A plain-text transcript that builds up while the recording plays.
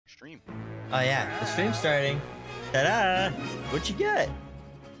stream. Oh yeah, the stream's starting. Ta-da! What you get?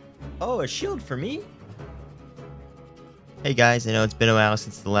 Oh, a shield for me? Hey guys, I know it's been a while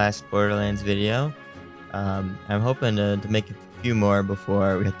since the last Borderlands video. I'm hoping to make a few more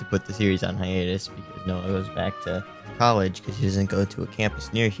before we have to put the series on hiatus because Noah goes back to college because he doesn't go to a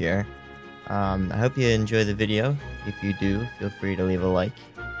campus near here. I hope you enjoy the video. If you do, feel free to leave a like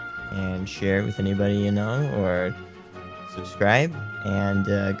and share it with anybody you know, or subscribe, and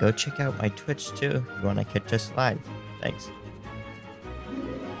go check out my Twitch too if you want to catch us live. Thanks.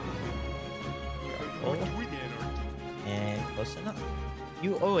 And close enough.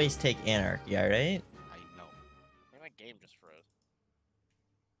 You always take Anarchy, alright? I know. I think my game just froze.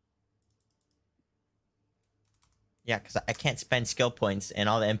 Yeah, because I can't spend skill points and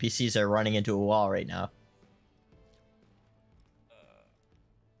all the NPCs are running into a wall right now.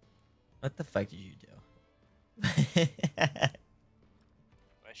 What the fuck did you do? My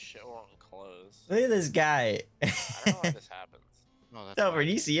shit won't close. Look at this guy. I don't know why this happens. No, that's Silver, fine.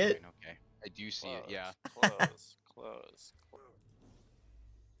 do you see it? Okay. I do see it, yeah. Close, close, close.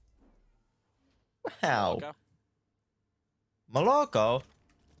 Wow. Loco? Maloko?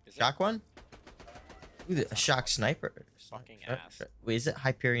 Is it? Shock one? Ooh, a shock sniper. Fucking ass. Wait, is it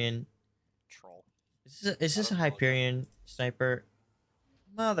Hyperion? Troll. Is this a I don't know. Hyperion sniper?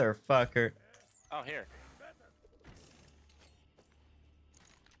 Motherfucker. Oh, here.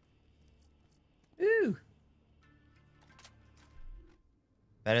 Ooh.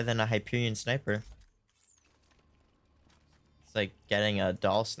 Better than a Hyperion sniper. It's like getting a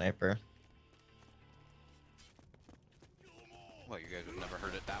doll sniper. Well, you guys have never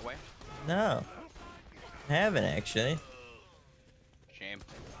heard it that way? No. I haven't actually. Shame.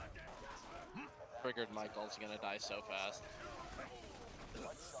 Triggered Michael's gonna die so fast.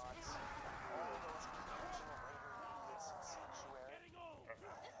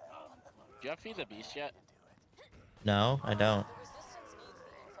 Do you have Feed the Beast yet? No, I don't.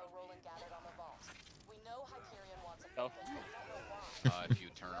 No. If you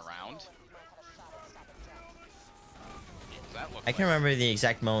turn around. That look I can remember the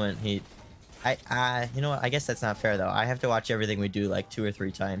exact moment he... you know what? I guess that's not fair though. I have to watch everything we do like 2 or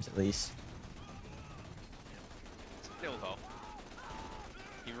 3 times at least. Still though.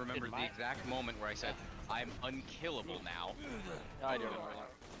 He remembered the exact moment where I said, I'm unkillable now. No, I do remember that.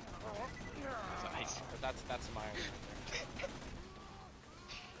 That's nice. But that's my.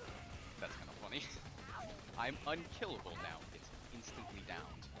 That's kind of funny. I'm unkillable now. It's instantly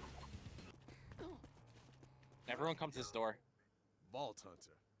downed. Everyone comes to this door. Vault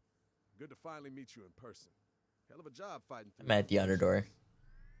Hunter. Good to finally meet you in person. Hell of a job fighting through. I'm at the other door.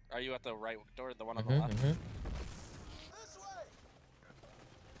 Are you at the right door, the one on the left?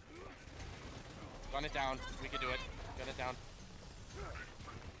 Gun it down. We can do it. Gun it down.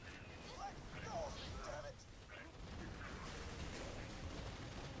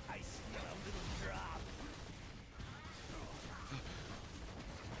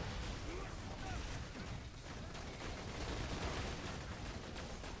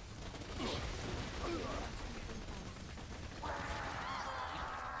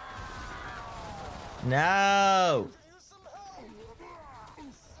 No!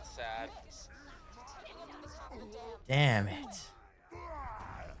 Sad. Damn it.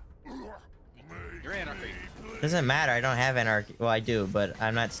 You're anarchy. Doesn't matter, I don't have Anarchy. Well, I do, but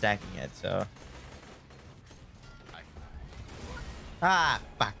I'm not stacking it, so... Ah,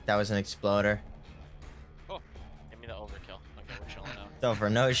 fuck, that was an exploder. Oh. Give me the overkill. Okay, we're chilling now. So for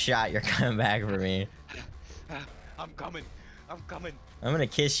no shot, you're coming back for me. I'm coming. I'm coming. I'm gonna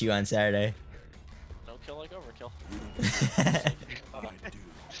kiss you on Saturday. No kill like overkill.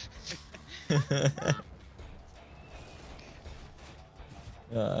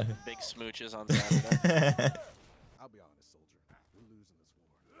 Big smooches on Saturday. I'll be honest, soldier. We're losing this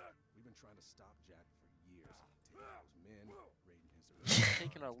war. We've been trying to stop Jack for years. Taking those men, raiding his arena.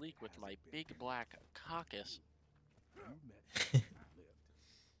 Taking a leak with my big black caucus. You met me, lived.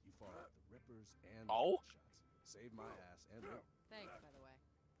 You fought off the Rippers and the Oh? shots. Saved my ass and Rick. Thanks, by the way.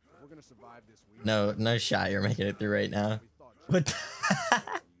 If we're gonna survive this week. No shot, you're making it through right now. We thought What Jack the- would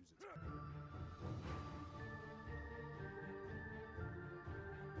use it.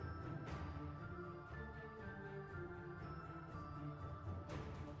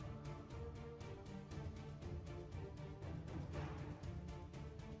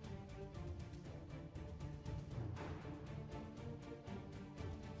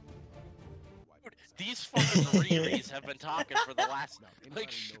 Dude, these fucking relays have been talking for the last.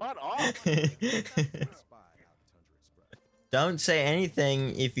 Like, shut up. Don't say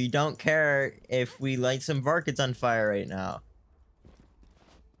anything if you don't care if we light some Varkets on fire right now.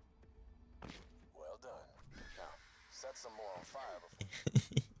 some more on fire before.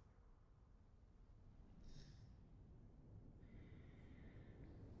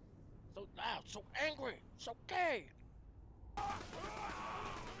 So loud, so angry, so gay.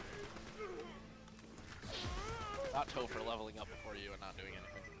 Not Topher leveling up before you and not doing anything.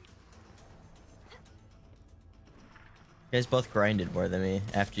 You guys both grinded more than me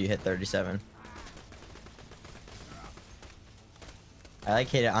after you hit 37. I like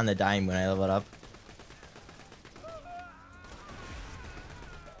hit it on the dime when I leveled up.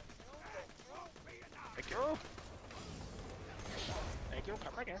 Thank you. Thank you,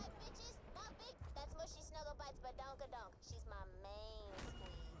 come again. That's mushy snuggle bites, but donka-donk. She's my main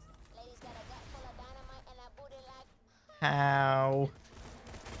squeeze. Lady's got a gut full of dynamite and a booty like... How?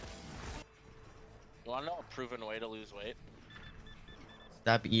 You wanna know a proven way to lose weight?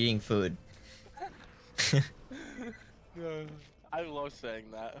 Stop eating food. I love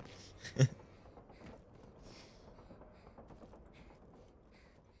saying that.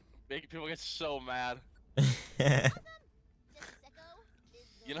 Making people get so mad.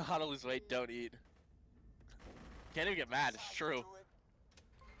 You know how to lose weight, don't eat. Can't even get mad, it's true.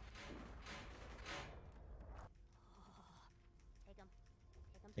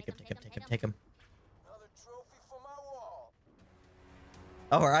 Take him. Take him. Another trophy for my wall.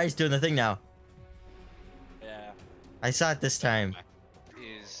 Oh, our eye's doing the thing now. Yeah. I saw it this time.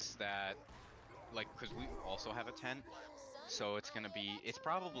 Is that, like, because we also have a tent, so it's gonna be, it's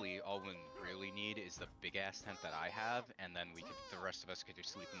probably all we really need is the big ass tent that I have, and then we could, the rest of us could just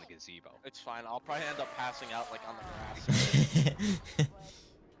sleep in the gazebo. It's fine, I'll probably end up passing out like on the grass.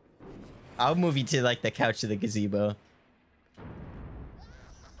 I'll move you to like the couch of the gazebo.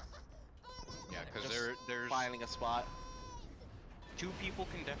 Yeah, because Just there's finding a spot. 2 people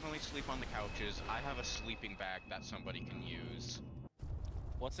can definitely sleep on the couches. I have a sleeping bag that somebody can use.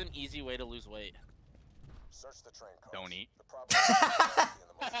 What's an easy way to lose weight? Search the train cars. Don't eat.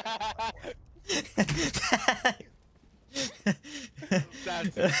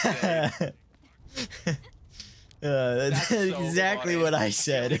 That's insane. That's so exactly funny. what I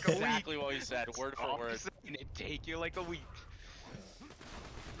said. Exactly what you said, word for word. And it'd take you like a week.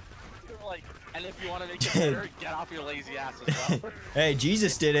 You're like, and if you want to make it better, get off your lazy ass as well. Hey,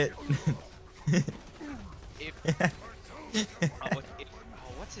 Jesus did it. If,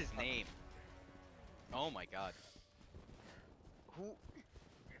 what's his name? Oh my god.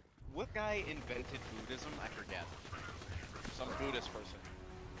 What guy invented Buddhism? I forget. Some Buddhist person.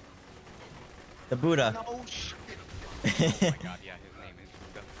 The Buddha. No shit. Oh my god, yeah, his name is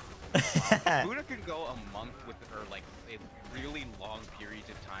Buddha. Buddha can go a month with, or like a really long periods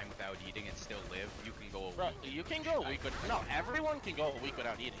of time without eating and still live. You can go a Bro, week. you can go a week, but no, everyone can go a week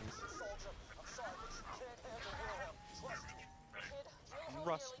without eating.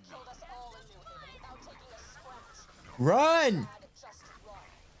 Trust me. Run!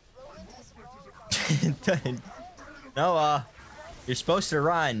 Noah, you're supposed to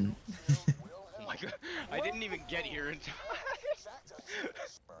run. Oh my god, I didn't even get here in time.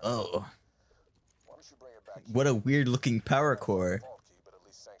 Oh. What a weird looking power core.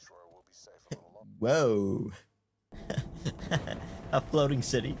 Whoa. A floating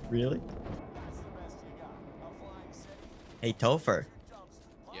city, really? Hey, Topher.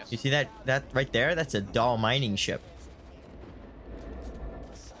 Yes. You see that right there? That's a doll mining ship.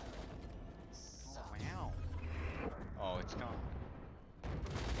 Wow. Oh, it's gone.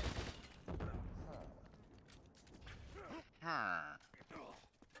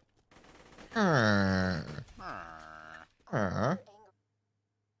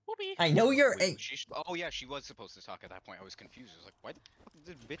 Whoopee. I know you're Wait, oh yeah, she was supposed to talk at that point. I was confused. I was like, why the fuck did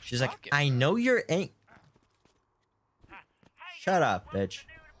this bitch She's like, talking? I know you're Shut up, bitch.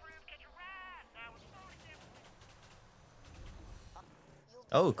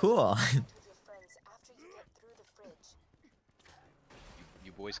 Oh, cool.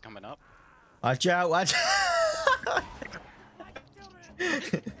 You boys coming up? Watch out, watch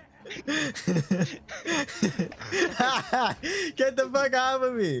Get the fuck off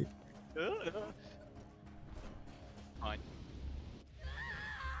of me. Fine.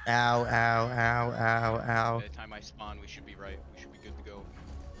 Ow, ow, ow, ow, ow. By the time I spawn, we should be right. We should be good to go.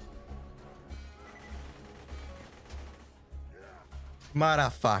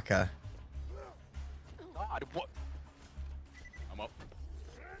 Motherfucker. God, what? I'm up.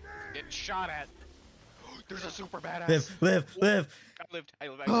 Getting shot at. There's a super badass. Live. I lived. I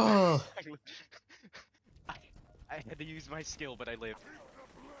lived. Oh. I lived. I had to use my skill, but I lived.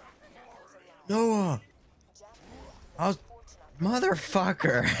 Noah.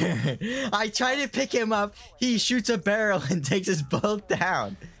 Motherfucker. I try to pick him up. He shoots a barrel and takes us both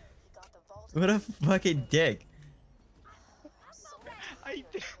down. What a fucking dick.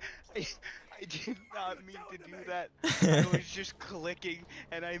 I did not mean to do that. I was just clicking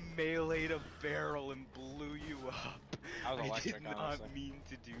and I meleeed a barrel and blew you up. That was I electric, did not honestly. mean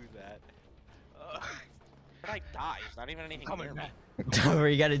to do that. But I die. There's not even anything Coming near me. back. Don't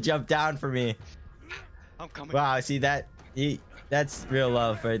worry, you gotta jump down for me. I'm coming. Wow, see that? That's real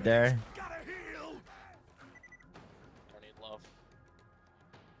love right there. Don't need love.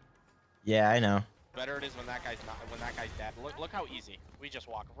 Yeah, I know. Better it is when that guy's not. When that guy's dead. Look how easy. We just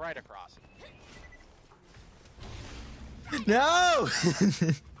walk right across. No!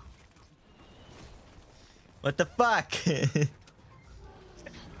 What the fuck?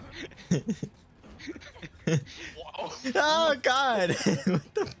 Whoa. Oh god!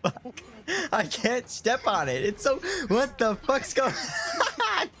 What the fuck? I can't step on it. It's so. What the fuck's going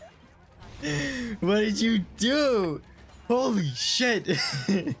on? What did you do? Holy shit!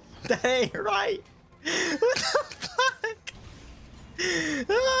 That ain't right. What the fuck?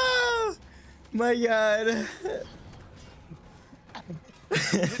 Oh my god!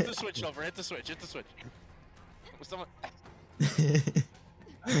 Hit the switch over. Hit the switch. Hit the switch. Someone.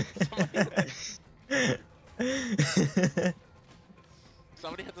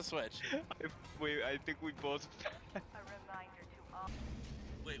 Somebody hit the switch. Wait, I think we both.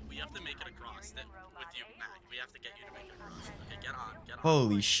 Wait, we have to make it across. With you, Matt. We have to get you to make it across. Okay, get on. Get on.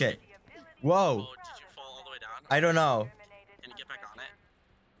 Holy shit! Whoa! Oh, did you fall all the way down? I don't know. Can you get back on it?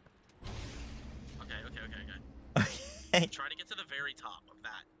 Okay. Okay. Try to get to the very top of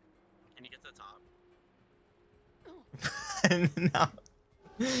that. Can you get to the top? No.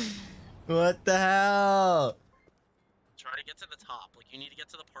 What the hell? Try to get to the top. Like, you need to get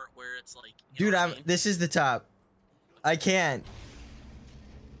to the part where it's like... you Dude, know what I mean? this is the top. I can't.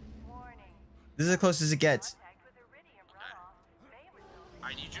 This is the closest it gets.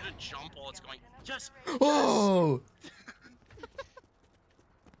 I need you to jump while it's going... Yes! Oh!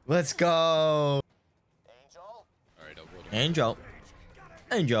 Let's go. Alright, I'll roll. Angel.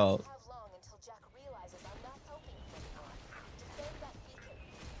 Angel. How long until Jack realizes I'm not helping him anymore? Defend that beacon.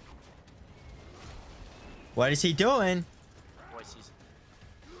 What is he doing? Boys,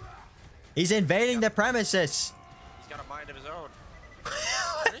 He's invading the premises. he's got a mind of his own.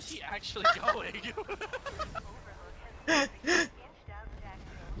 Where is he actually going?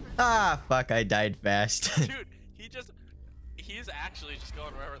 Ah, fuck, I died fast. Dude, he's actually just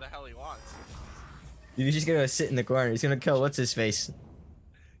going wherever the hell he wants. He's just gonna go sit in the corner. He's gonna kill what's-his-face.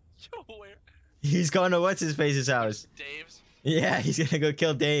 Yo, where? He's going to what's-his-face's house. Dave's? Yeah, he's gonna go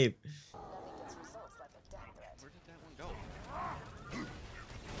kill Dave. Nothing gets results like a death threat. Where did that one go?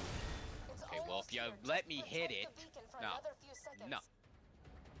 It's Okay, well, almost if you here. let me hit Protect it. the beacon for No. another few seconds. No.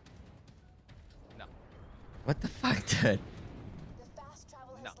 No. What the fuck, dude? The fast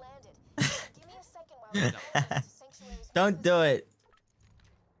travel has No. landed. Give me a second while we get to Sanctuary's Don't do it.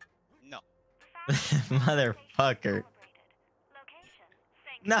 No. Motherfucker.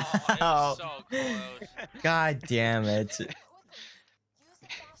 No. Oh, it was so close. God damn it. Quickly, use the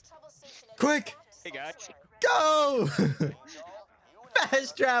fast travel station and Quick. get back to Hey, guys. Sanctuary. Go!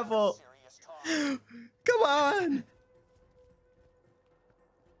 Fast travel. Come on.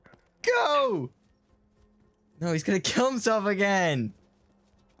 Go. No, he's gonna kill himself again.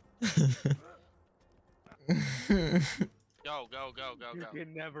 Go, go, go, go, You go.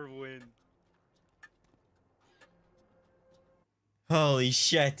 can never win. Holy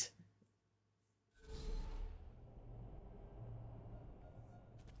shit.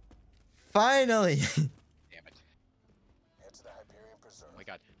 Finally. Damn it. Head to the Hyperion Preserve. Oh my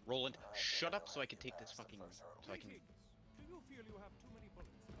god. Roland, shut up so I can take this fucking. So I can. Do you feel you have too many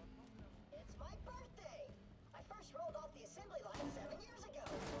bullets? It's my birthday! I first rolled off the assembly line 7 years ago.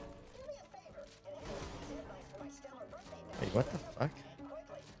 Do me a favor and hand out these invites for my stellar birthday bash. Wait, what the fuck?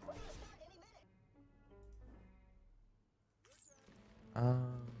 Quickly, we're gonna start any minute.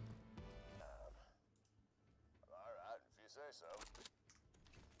 Alright, if you say so.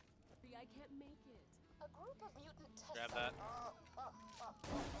 I can't make it. A group of mutant test Grab that.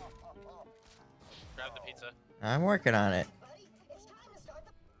 Grab the pizza. I'm working on it. Buddy, it's time to start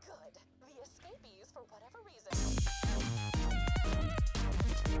the... good. The escapees, for whatever reason.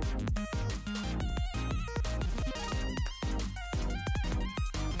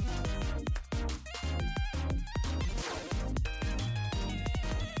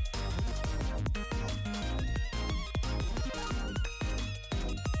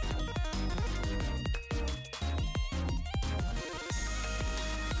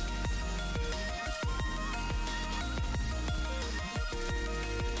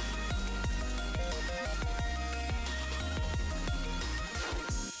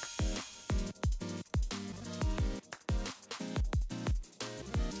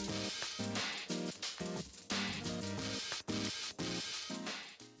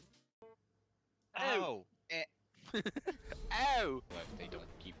 Ow! But they don't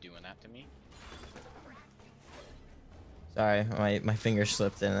keep doing that to me. Sorry, my finger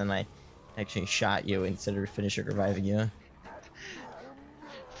slipped and then I actually shot you instead of finishing reviving you.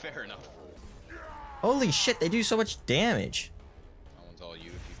 Fair enough. Holy shit, they do so much damage. That one's all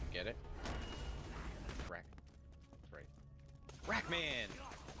you if you can get it. Rack. That's right. Rackman!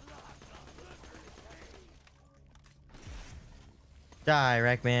 Die,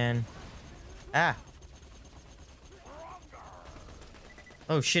 Rackman. Ah.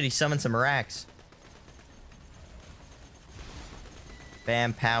 Oh shit, he summoned some racks.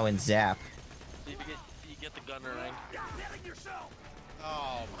 Bam, pow, and zap. See if you get the gunner ring.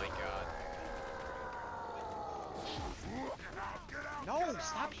 Oh my god. No,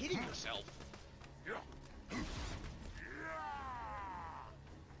 stop hitting yourself.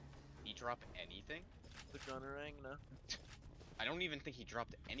 He dropped anything? The gunner ring, no. I don't even think he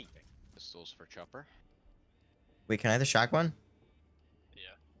dropped anything. Pistols for Chopper. Wait, can I have the shotgun?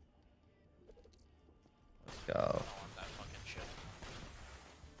 Yeah. Let's go. I don't want that fucking shit.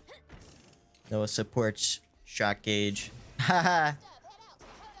 Noah supports shot gauge. Haha.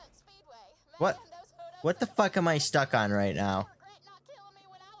 What? What the fuck am I stuck on right now?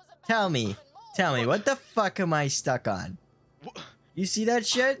 Tell me, what the fuck am I stuck on? You see that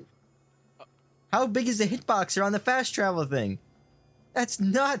shit? How big is the hitboxer on the fast travel thing? That's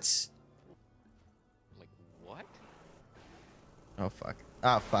nuts. Like, what? Oh fuck.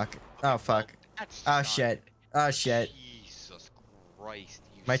 Oh fuck. Oh fuck. That's Oh not- shit. Oh shit. Jesus Christ.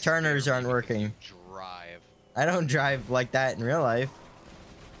 You My turners scare aren't me because working. you Drive. I don't drive like that in real life.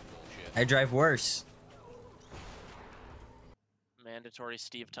 Bullshit. I drive worse. Mandatory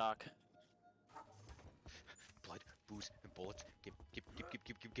Steve talk. Blood, booze, and bullets. Give.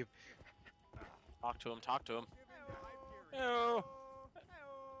 Talk to him, talk to him. Ew.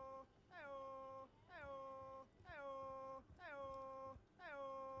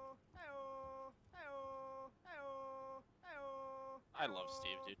 I love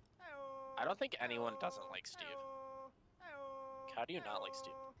Steve, dude. I don't think anyone doesn't like Steve. How do you not like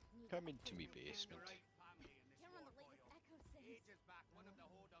Steve? Come into me basement. Camera on the lake with echo says. Ages back, one of the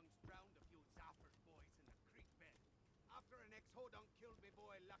Hodunks drowned a few Zaffers boys in the creek bed. After an ex-Hodunk killed me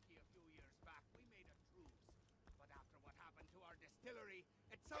boy Lucky a few years back, we made a truce. But after what happened to our distillery,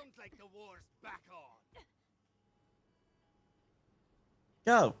 it sounds like the war's back on.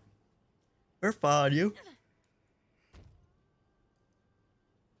 Go. We're following you.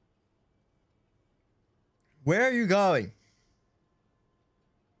 Where are you going?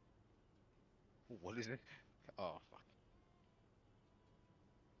 What is it? Oh, fuck.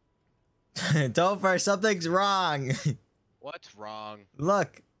 Topher, something's wrong. What's wrong?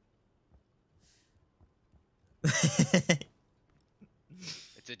 Look. It's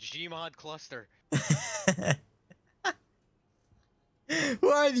a Gmod cluster. Who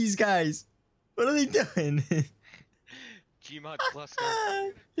are these guys? What are they doing? Gmod cluster.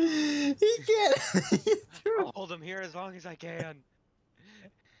 He can't. I'll hold him here as long as I can.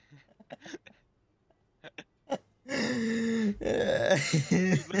 Dude,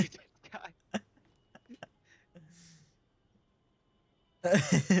 look at this guy.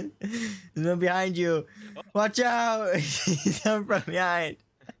 There's one behind you. Watch out. He's coming from behind.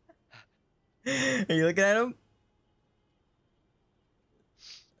 Are you looking at him?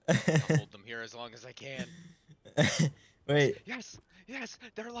 I'll hold them here as long as I can. Wait. Yes,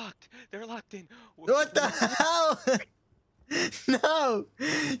 they're locked. They're locked in. What the hell? No!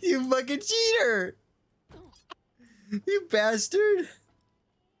 You fucking cheater! You bastard!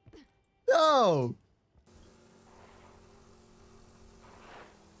 No!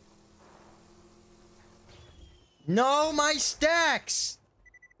 No, my stacks!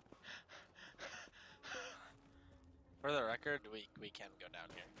 For the record, we can go down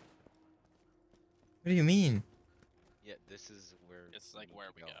here. What do you mean? Yeah, this is where. It's like where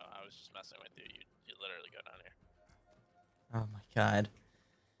we go. I was just messing with you. You literally go down here. Oh my god.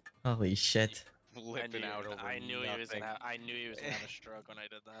 Holy shit. Flipping out over I knew he was nothing. gonna have a stroke when I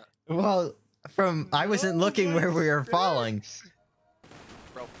did that. Well, I wasn't looking where we were falling.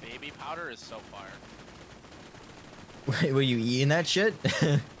 Bro, baby powder is so fire. Wait, were you eating that shit?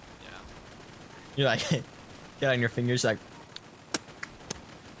 Yeah. You're like, get on your fingers like.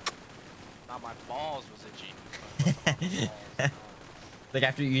 Not my balls was itchy. Like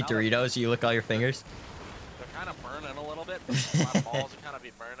after you eat Now that- Doritos, you lick all your fingers. They're kind of burning a little bit. But my balls are kind of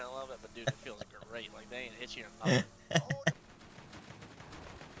be burning a little bit. But dude, it feels great. Like they ain't itchy or nothing.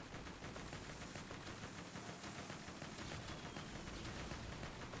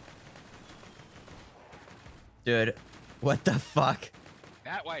 Dude, what the fuck?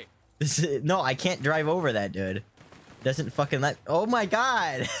 That way. This is, no, I can't drive over that, dude. Doesn't fucking let. Oh my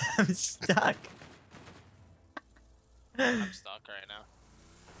god, I'm stuck. I'm stuck right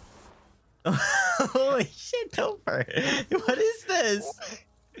now. Holy shit, Topher. What is this?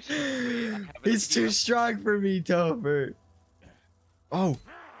 Wait, I have an It's too idea. strong for me, Topher. Oh.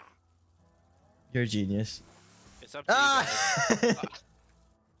 You're a genius. It's up to you guys. Ah!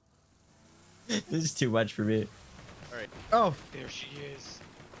 This is too much for me. Alright, Oh. there she is.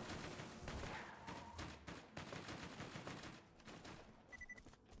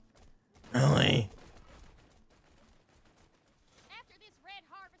 Really? After this red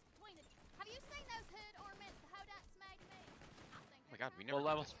harvest between the... Have you seen those hood ornaments the Hodunks made me? I think Oh my god, we never What did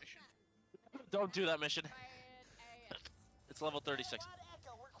level? this mission. Don't do that mission. Bad ass. It's level 36.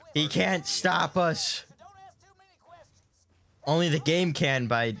 He can't stop us. Only the game can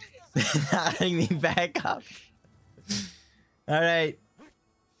by not letting me back up. All right.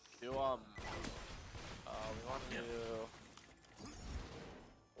 Do we want to do.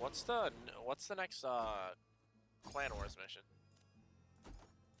 What's the next Clan Wars mission?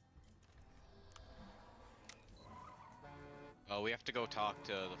 Oh, we have to go talk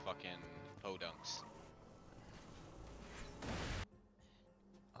to the fucking Podunks.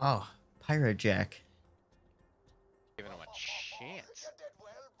 Oh, Pirate Jack. Giving him a chance.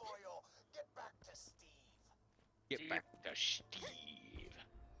 Get back to Steve.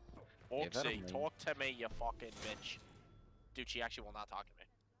 Yeah, that'll Oxy, be- talk to me, you fucking bitch. Dude, she actually will not talk to me.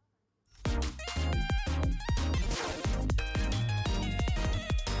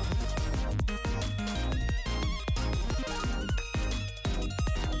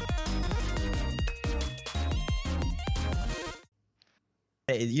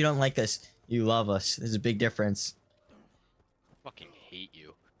 Hey, you don't like us. You love us. There's a big difference. Fucking hate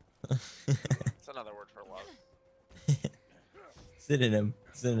you. It's another word for love. Synonym.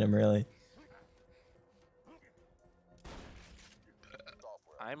 Synonym, really.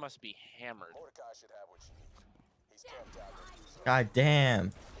 I must be hammered. God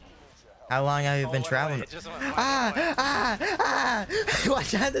damn. How long have you been traveling? It just went away.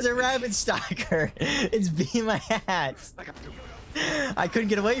 Watch out, there's a rabbit stalker. It's beating my ass. I couldn't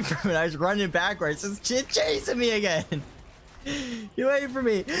get away from it. I was running backwards. It's chasing me again. Get away from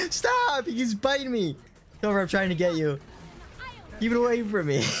me. Stop. He's biting me. Over, I'm trying to get you. Keep it away from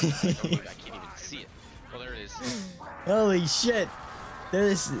me. I can't even see it. Well, there it is. Holy shit.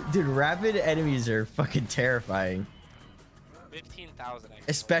 There's, dude, rapid enemies are fucking terrifying. 15,000 XP.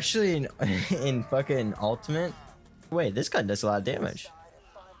 Especially in fucking ultimate. Wait, this gun does a lot of damage.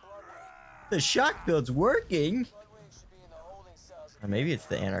 The shock build's working. Or maybe it's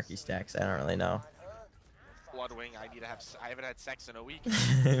the anarchy stacks. I don't really know. Bloodwing, I haven't had sex in a week.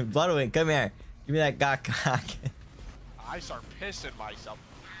 Bloodwing, come here. Give me that cock. I start pissing myself.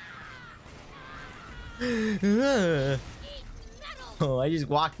 Oh, I just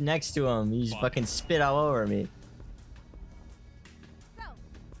walked next to him. He just fucking spit all over me. So,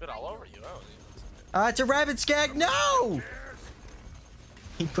 Spit all over you. Oh, It's a rabbit skag. No!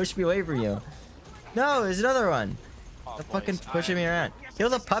 He pushed me away from you. No, there's another one. oh, They're boys, fucking pushing me around. Kill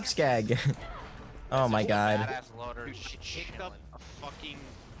the pup skag. Oh my god. Badass loader Dude, she picked up a fucking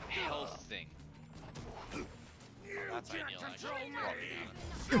health thing. That's ideal,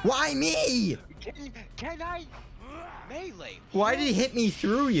 actually. Why me? Can I melee? Why did he hit me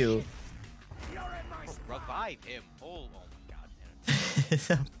through you? Revive him. Oh my god. It's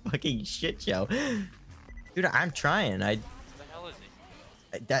a fucking shit show. Dude, I'm trying. What the hell is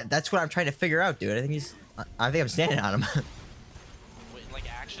he? That's what I'm trying to figure out, dude. I think I'm standing on him. Wait, like,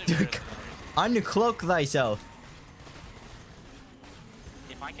 actually, Dude, uncloak thyself.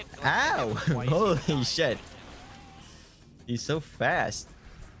 if I could. Ow! Twice, he would Holy die. shit. He's so fast.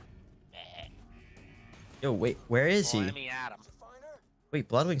 Yo, wait, where is Oh, he? enemy Adam. Wait,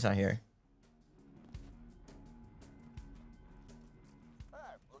 Bloodwing's not here.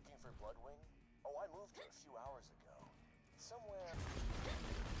 Looking for Bloodwing? Oh, I moved here a few hours ago. Somewhere.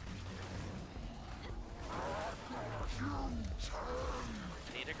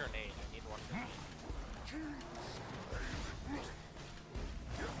 Need a grenade. I need one grenade.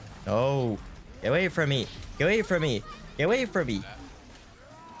 Oh, get away from me. Get away from me. Get away from me. Can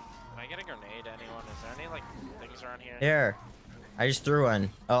I get a grenade, anyone? Is there any, like, things around here? Here. I just threw one.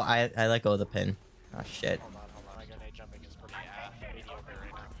 Oh, I let go of the pin. Oh, shit. Hold on. My grenade jumping is pretty mediocre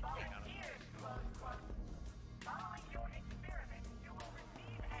right now.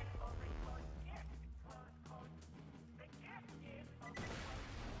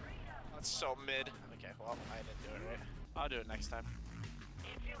 That's so mid. Okay, well, I didn't do it right. I'll do it next time.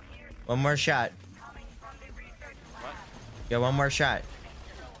 One more shot. What? Get one more shot.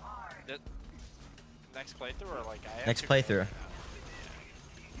 Next playthrough or like I Next playthrough.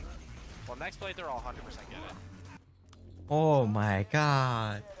 Well, next playthrough I'll 100% get it. Oh my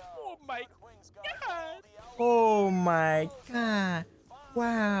god. Oh my god. Oh my god.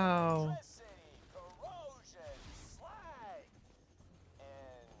 Wow.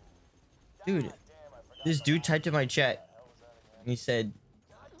 Dude, this dude typed in my chat. He said,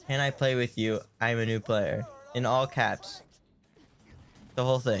 "Can I play with you? I'm a new player." In all caps. The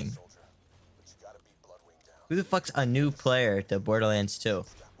whole thing. Who the fuck's a new player to Borderlands 2?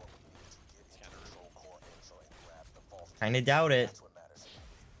 Kinda doubt it.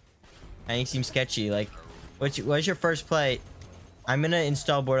 And he seems sketchy. Like, what's your first play? I'm gonna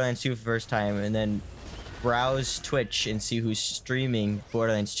install Borderlands 2 for the first time and then browse Twitch and see who's streaming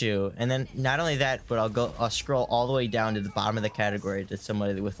Borderlands 2. And then not only that, but I'll scroll all the way down to the bottom of the category to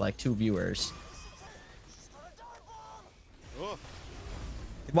somebody with like 2 viewers.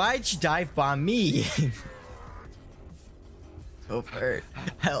 Why'd you dive bomb me? Topher,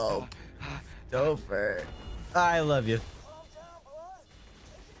 help. Topher. I love you. Oh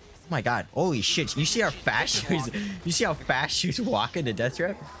my god, holy shit. You see how fast she was walking to death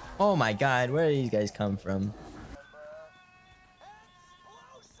trap? Oh my god, where do these guys come from?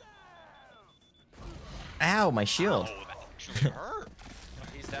 Ow, my shield. Oh, that actually hurt.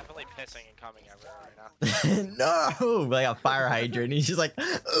 He's definitely pissing and coming everywhere right now. No, like a fire hydrant. He's just like,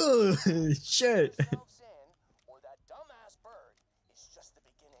 oh shit. Or that dumbass bird is just the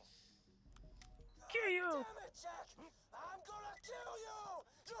beginning. Kill you! Damn it, Jack! I'm gonna kill you!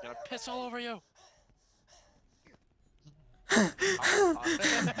 I'm gonna piss all over you.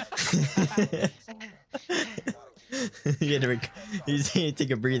 He had to he's gonna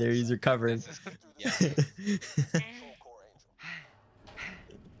take a breather. He's recovering. Yeah.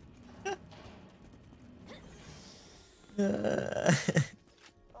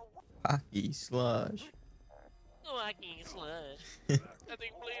 Hockey slush. Lucky slush. That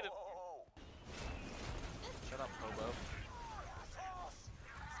thing bleeding. Shut up, hobo.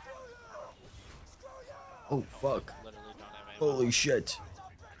 Oh fuck. Literally don't have ammo. Holy shit.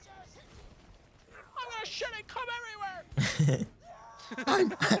 I'm gonna shit and come everywhere!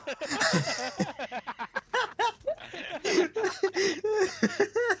 I'm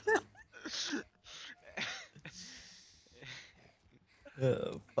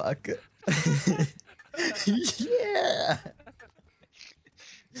oh fuck. Yeah.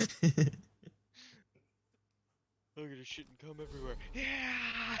 I'm gonna shit and come everywhere. Yeah.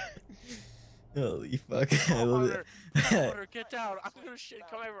 Holy fuck. I love it. Hunter, get down. I'm gonna shit and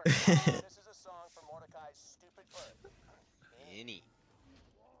come everywhere. This is a song for Mordecai's stupid bird. Any.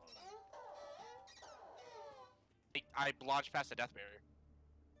 I launched past the death barrier.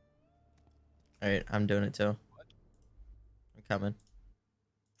 Alright, I'm doing it too. I'm coming.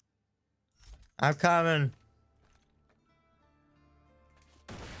 I'm coming.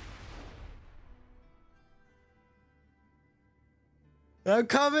 I'm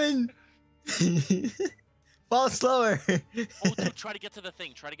coming. Fall slower. Oh, dude, try to get to the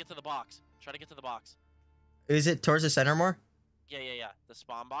thing. Try to get to the box. Try to get to the box. Is it towards the center more? Yeah. The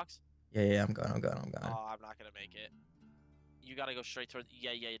spawn box. Yeah, I'm going. Oh, I'm not gonna make it. You gotta go straight towards.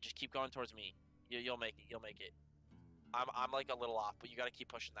 Yeah. Just keep going towards me. You'll make it. You'll make it. I'm like a little off, but you gotta keep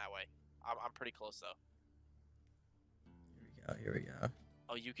pushing that way. I'm pretty close though. Here we go.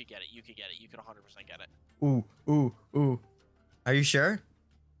 Oh, you could get it. You could 100% get it. Ooh. Are you sure?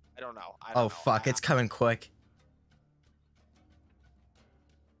 I don't know. Oh fuck, it's coming quick.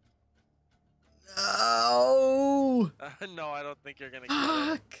 No. No, I don't think you're gonna get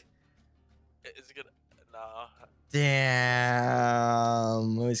Fuck. it. It's gonna. No.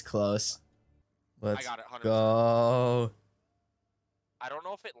 Damn. It was close. Let's I got it. 100%. go. I don't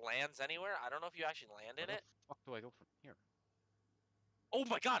know if it lands anywhere. I don't know if you actually landed Where it. the fuck do I go from here? Oh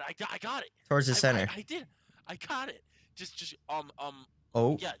my god, I got it. Towards the center. I did. I got it. Just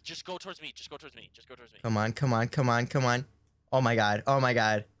Oh. yeah, just go towards me. Just go towards me. Come on. Oh my god.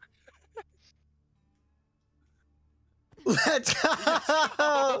 Let's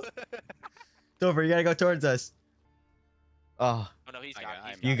go. Dover, you gotta go towards us. Oh, Oh no, he's I got got- it.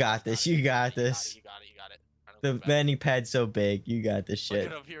 I'm- you got this. You got this. You got it. I don't The feel bad. vending pad's so big. You got this Look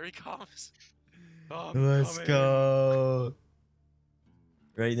shit. at him. Here he comes. Oh, Let's go.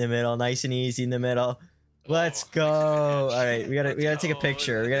 Right in the middle, nice and easy in the middle. Let's go. All right, we gotta take a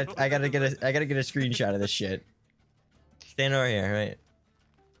picture. I gotta get a screenshot of this shit. Stand over here, right?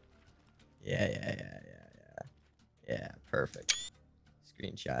 Yeah. Perfect.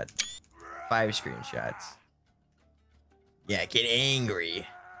 Screenshot. 5 screenshots. Yeah, get angry.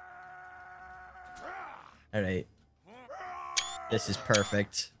 All right. This is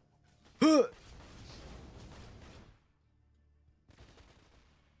perfect.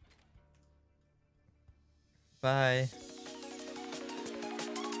 Bye.